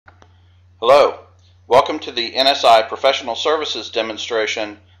Hello, welcome to the NSi Professional Services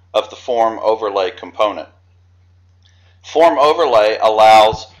demonstration of the form overlay component. Form overlay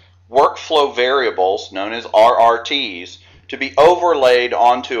allows workflow variables, known as RRTs, to be overlaid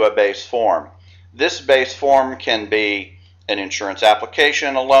onto a base form. This base form can be an insurance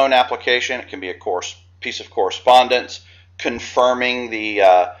application, a loan application, it can be a piece of correspondence confirming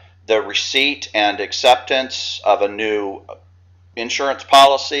the receipt and acceptance of a new insurance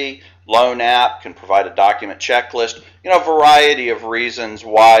policy. Loan app can provide a document checklist, a variety of reasons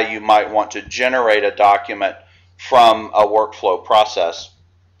why you might want to generate a document from a workflow process.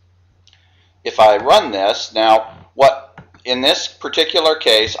 If I run this, now in this particular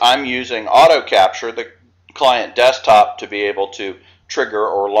case, I'm using auto capture, the client desktop, to be able to trigger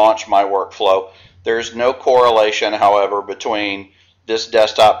or launch my workflow. There's no correlation, however, between this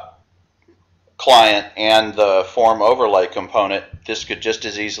desktop client and the form overlay component. This could just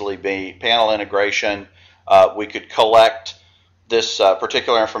as easily be panel integration. We could collect this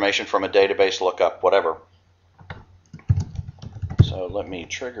particular information from a database lookup, whatever. So let me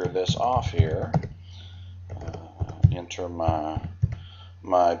trigger this off here. Enter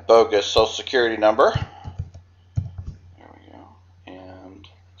my bogus Social Security number. There we go. And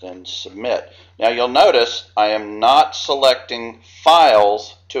then submit. Now you'll notice I am not selecting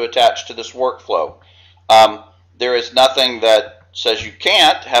files to attach to this workflow. There is nothing that says you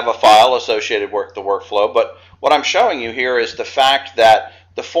can't have a file associated with the workflow, but what I'm showing you here is the fact that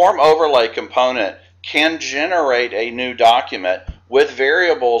the form overlay component can generate a new document with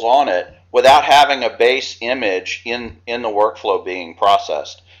variables on it without having a base image in the workflow being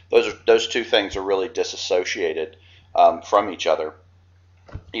processed. Those two things are really disassociated from each other.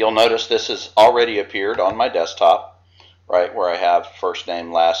 You'll notice this has already appeared on my desktop, right, where I have first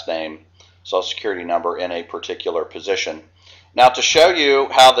name, last name, Social Security number in a particular position. Now, to show you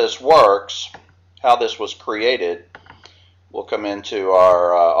how this works, how this was created, we'll come into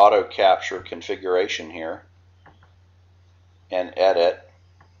our auto capture configuration here and edit,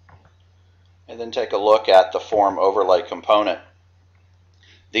 and then take a look at the form overlay component.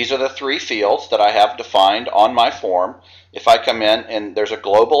 These are the three fields that I have defined on my form. If I come in and there's a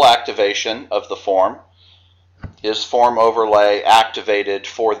global activation of the form, is form overlay activated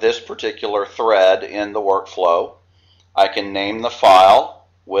for this particular thread in the workflow? I can name the file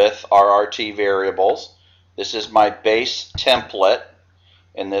with RRT variables. This is my base template.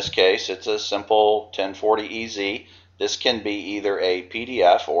 In this case, it's a simple 1040EZ. This can be either a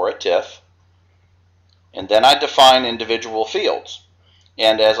PDF or a TIFF. And then I define individual fields.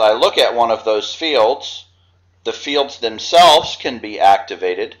 And as I look at one of those fields, the fields themselves can be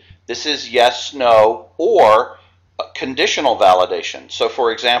activated. This is yes, no, or conditional validation. So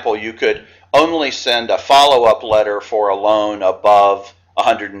for example, you could only send a follow-up letter for a loan above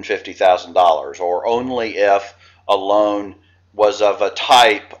 $150,000, or only if a loan was of a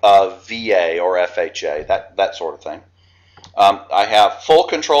type of VA or FHA, that sort of thing. I have full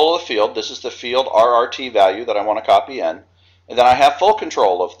control of the field. This is the field RRT value that I want to copy in. And then I have full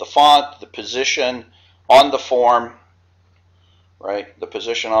control of the font, the position on the form, right? The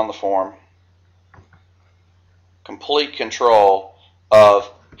position on the form. Complete control of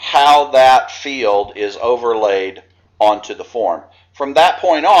how that field is overlaid onto the form. From that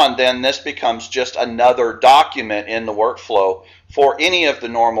point on, then this becomes just another document in the workflow for any of the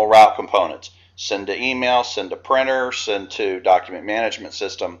normal route components. Send to email, send to printer, send to document management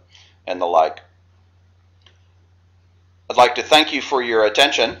system, and the like. I'd like to thank you for your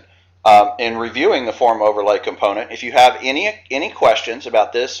attention in reviewing the form overlay component. If you have any questions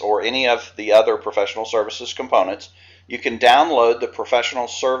about this or any of the other professional services components, you can download the professional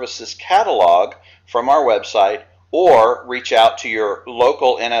services catalog from our website or reach out to your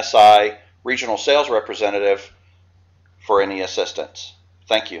local NSi regional sales representative for any assistance.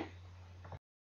 Thank you.